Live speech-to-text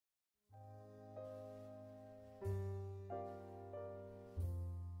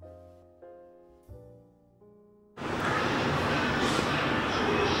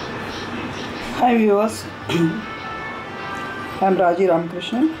Hi viewers, I am Raji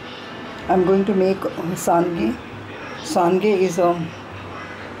Ramakrishnan. I am going to make Sandge. Sandge is a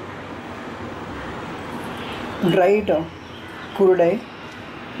dried urid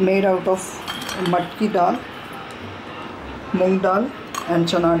made out of matki dal, moong dal and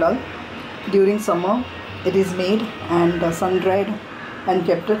chana dal. During summer it is made and sun dried and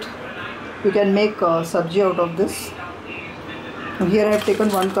kept it. You can make subzi out of this. Here I have taken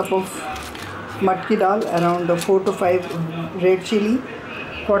 1 cup of matki dal, around 4 to 5 red chilli,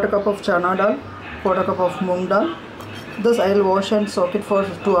 quarter cup of chana dal, quarter cup of moong dal. This I will wash and soak it for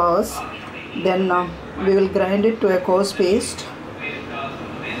 2 hours. Then we will grind it to a coarse paste.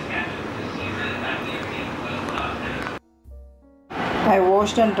 I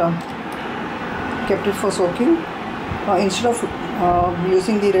washed and kept it for soaking. Instead of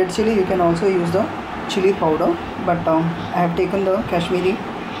using the red chilli, you can also use the chilli powder, but I have taken the Kashmiri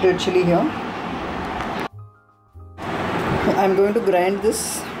red chilli here. I am going to grind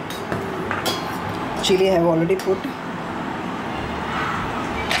this chilli I have already put.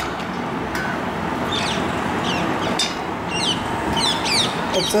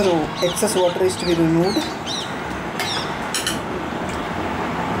 Excess water is to be removed.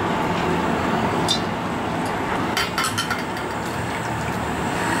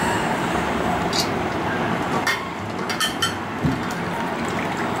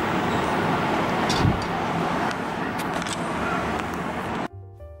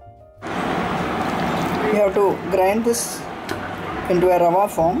 You have to grind this into a rava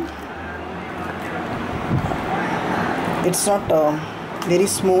form. It's not very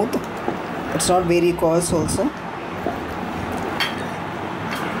smooth, it's not very coarse also.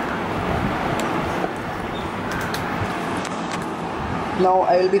 Now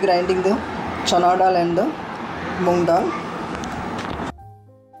I will be grinding the chana dal and the moong dal.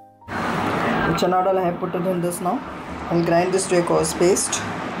 The chana dal I have put it in this now. I will grind this to a coarse paste.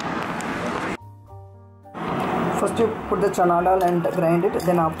 First you put the chana dal and grind it,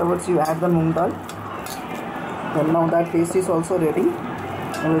 then afterwards you add the moong dal. Then now that paste is also ready.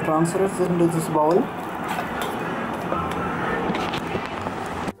 I will transfer it into this bowl.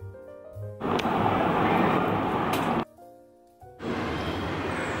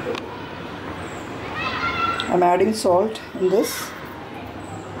 I am adding salt in this.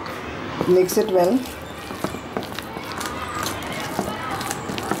 Mix it well.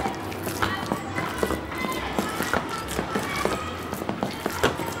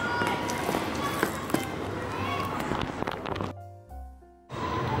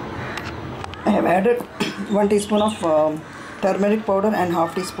 I have added 1 teaspoon of turmeric powder and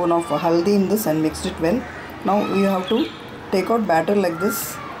half teaspoon of haldi in this and mixed it well. Now you have to take out batter like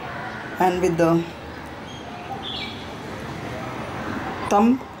this, and with the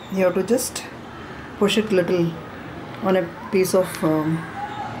thumb you have to just push it little on a piece of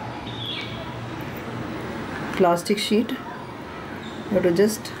plastic sheet. You have to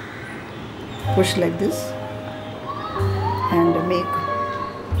just push like this and make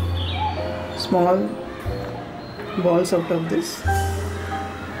small balls out of this.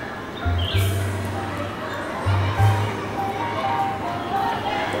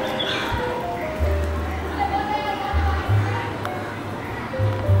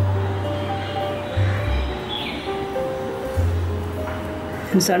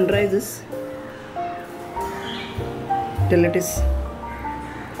 And sun dry this till it is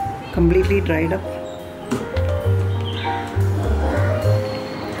completely dried up.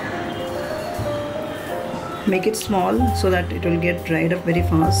 Make it small so that it will get dried up very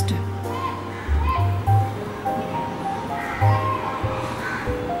fast.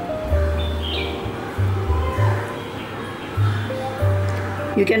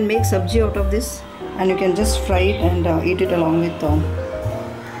 You can make subzi out of this, and you can just fry it and eat it along with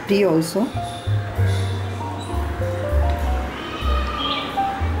tea also.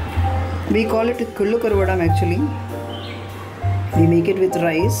 We call it kullu karvadam actually. We make it with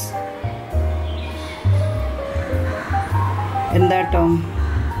rice. In that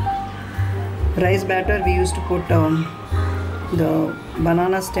rice batter we used to put the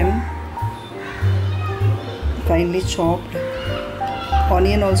banana stem, finely chopped.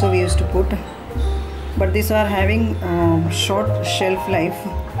 Onion also we used to put, but these are having short shelf life,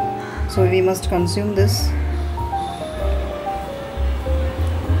 so we must consume this.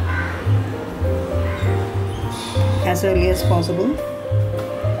 As early as possible.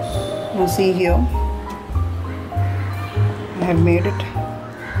 Now see here, I have made it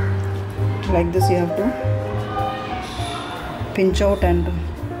like this. You have to pinch out and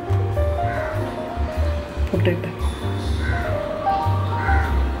put it.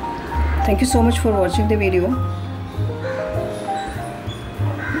 Thank you so much for watching the video.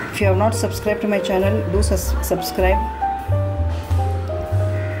 If you have not subscribed to my channel, do subscribe.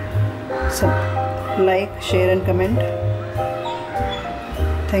 Like, share and comment.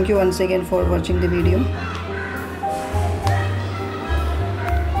 Thank you once again for watching the video.